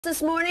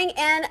This morning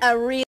and a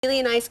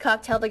really nice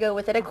cocktail to go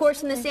with it. Of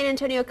course, in the San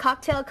Antonio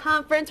Cocktail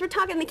Conference, we're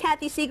talking to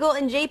Kathy Siegel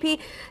and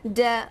JP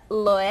De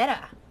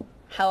Loera.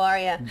 How are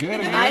you? Good.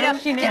 I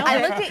looked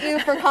at you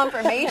for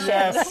confirmation.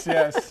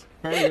 Yes.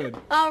 Very good.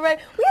 All right.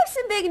 We have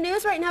some big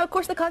news right now. Of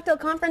course, the Cocktail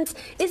Conference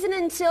isn't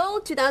until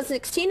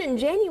 2016 in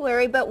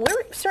January, but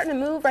we're starting to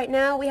move right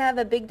now. We have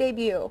a big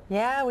debut.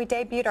 Yeah, we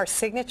debuted our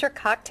signature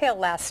cocktail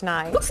last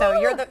night. So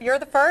you're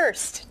the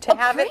first to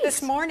have it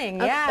this morning.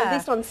 Yeah. At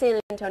least on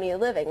San Antonio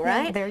Living,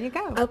 right? Yeah, there you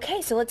go.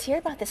 Okay, so let's hear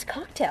about this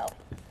cocktail.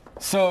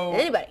 So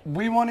Anybody?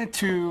 we wanted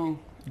to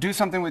do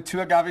something with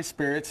two agave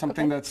spirits,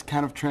 something that's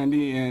kind of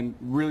trendy and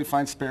really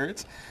fine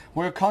spirits.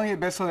 We're calling it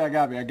Beso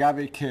de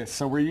Agave Kiss.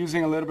 So we're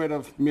using a little bit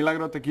of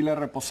Milagro Tequila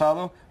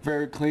Reposado,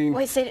 very clean.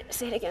 Wait, say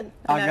it again.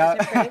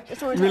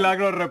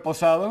 Milagro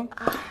Reposado.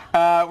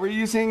 We're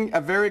using a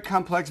very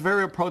complex,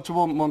 very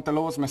approachable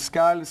Montelobos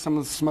Mezcal, some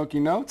of the smoky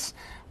notes.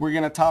 We're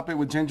going to top it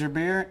with ginger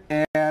beer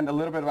and a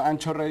little bit of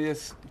Ancho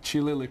Reyes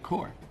chile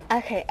liqueur.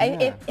 Okay,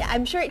 Yeah.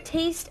 I'm sure it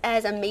tastes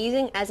as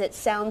amazing as it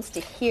sounds to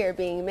hear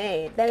being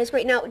made. That is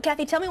great. Now,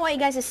 Kathy, tell me why you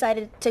guys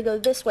decided to go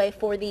this way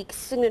for the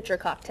signature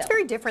cocktail. It's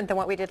very different than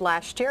what we did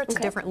last year. It's a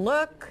different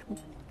look.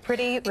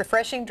 Pretty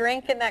refreshing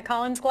drink in that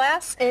Collins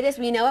glass. It is.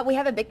 You know what? We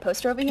have a big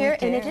poster over here,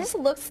 and it just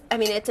looks, I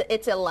mean,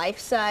 it's a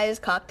life-size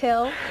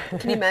cocktail.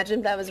 Can you imagine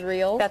if that was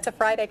real? That's a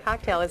Friday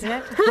cocktail, isn't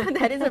it?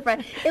 That is a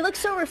Friday. It looks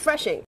so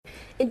refreshing.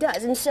 It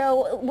does. And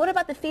so what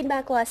about the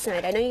feedback last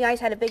night? I know you guys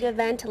had a big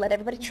event to let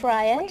everybody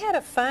try it. We had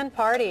a fun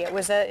party. It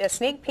was a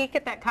sneak peek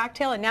at that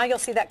cocktail, and now you'll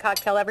see that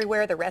cocktail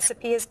everywhere. The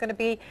recipe is going to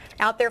be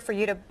out there for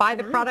you to buy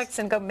the products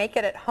and go make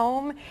it at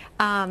home.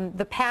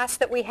 The pass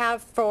that we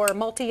have for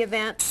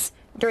multi-events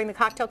during the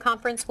cocktail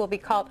conference will be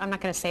called, I'm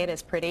not going to say it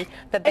as pretty,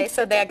 the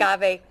Beso de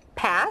Agave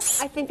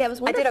Pass. I think that was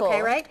wonderful. I did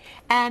okay, right?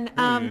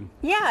 And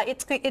yeah,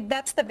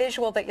 that's the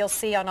visual that you'll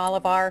see on all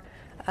of our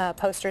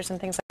posters and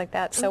things like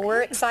that. So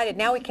we're excited.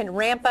 Now we can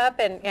ramp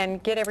up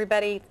and get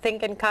everybody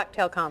thinking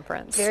cocktail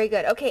conference. Very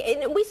good. Okay,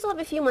 and we still have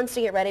a few months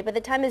to get ready, but the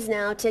time is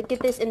now to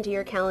get this into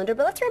your calendar.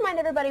 But let's remind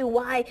everybody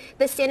why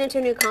the San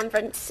Antonio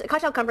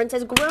Cocktail Conference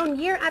has grown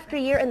year after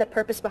year and the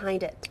purpose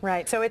behind it.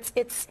 Right. So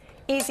it's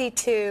easy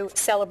to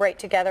celebrate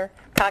together.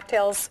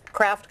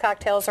 Craft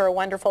cocktails are a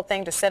wonderful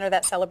thing to center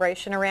that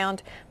celebration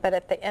around, but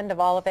at the end of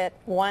all of it,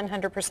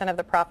 100% of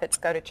the profits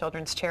go to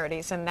children's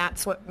charities, and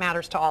that's what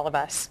matters to all of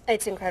us.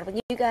 It's incredible.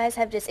 You guys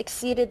have just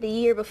exceeded the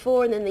year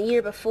before and then the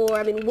year before.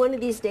 I mean, one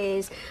of these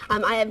days,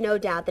 I have no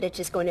doubt that it's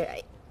just going to...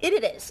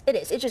 It is.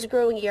 It's just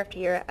growing year after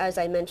year, as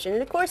I mentioned.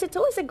 And, of course, it's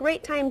always a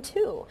great time,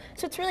 too.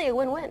 So it's really a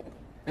win-win.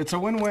 It's a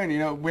win-win. You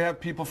know, we have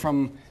people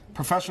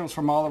professionals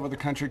from all over the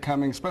country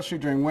coming, especially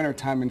during winter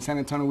time. In San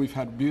Antonio, we've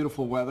had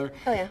beautiful weather.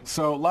 Oh, yeah.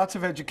 So lots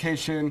of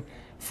education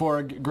for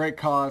a great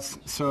cause.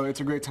 So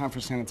it's a great time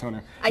for San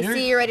Antonio. I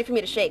see you're ready for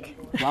me to shake.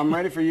 I'm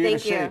ready for you to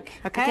shake. Thank you.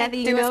 Okay,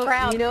 Kathy, do us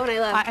proud. You know what I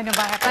love. I know, but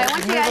I have to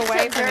want you guys move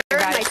away to from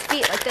observe my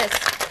feet like this.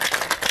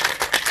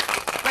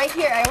 Right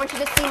here. I want you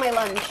to see my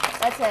lunge.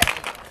 That's it.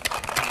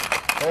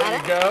 There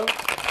you go.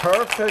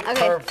 Perfect,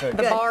 okay. perfect.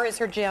 The bar is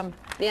her gym.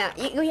 Yeah,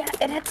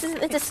 it's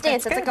a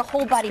stance. It's like a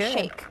whole body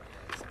shake.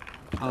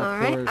 All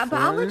right, but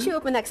I'll let you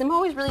open that because I'm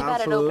always really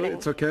bad at opening.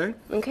 It's okay.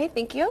 Okay,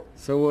 thank you.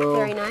 So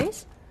very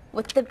nice.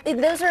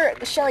 Those are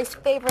Shelly's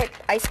favorite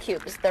ice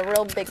cubes, the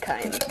real big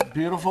kind.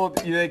 Beautiful.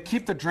 They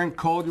keep the drink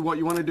cold. What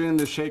you want to do in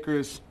the shaker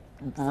is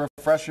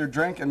refresh your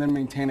drink and then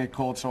maintain it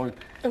cold. So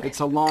it's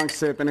a long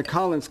sip. And a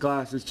Collins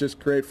glass is just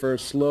great for a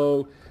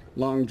slow,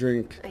 long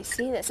drink. I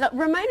see this. Now,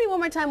 remind me one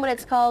more time what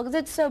it's called because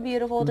it's so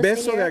beautiful to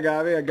see Beso here.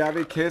 de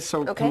Agave Kiss.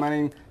 So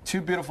combining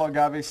two beautiful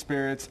agave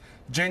spirits,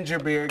 ginger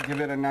beer,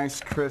 give it a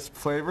nice crisp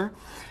flavor.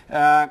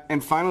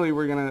 And finally,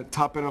 we're going to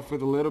top it off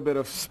with a little bit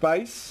of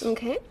spice.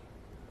 Okay.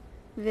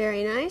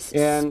 Very nice.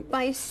 And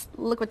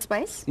liquid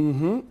spice.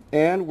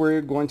 And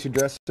we're going to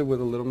dress it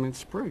with a little mint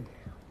sprig.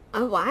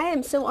 Oh, I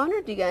am so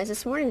honored, you guys,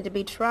 this morning to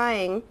be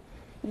trying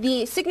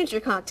the signature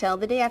cocktail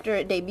the day after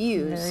it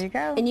debuts. There you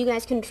go. And you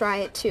guys can try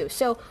it too.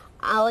 So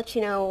I'll let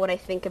you know what I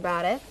think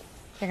about it.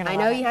 I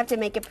know you have to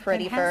make it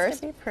pretty first. It has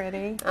to be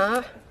pretty.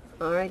 All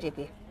right,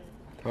 JP.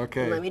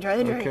 Okay. Let me try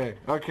the drink.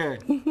 Okay.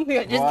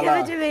 Just give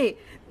it to me.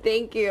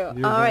 Thank you.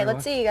 All right,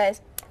 let's see you guys.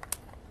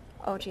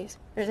 Oh, jeez.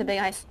 There's a big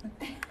ice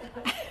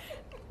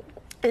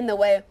in the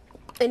way.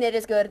 And it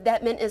is good.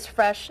 That mint is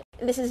fresh.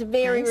 This is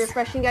very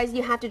refreshing, guys.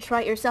 You have to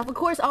try it yourself. Of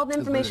course, all the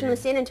information on the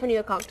San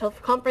Antonio Cocktail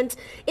Conference,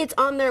 it's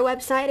on their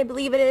website, I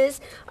believe it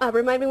is.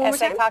 Remind me one more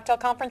time.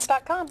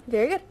 SACocktailconference.com.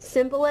 Very good.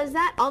 Simple as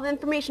that. All the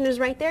information is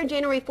right there,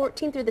 January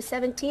 14th through the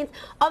 17th.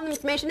 All the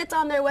information, it's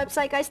on their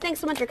website, guys.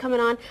 Thanks so much for coming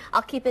on.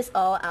 I'll keep this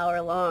all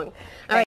hour long. All right.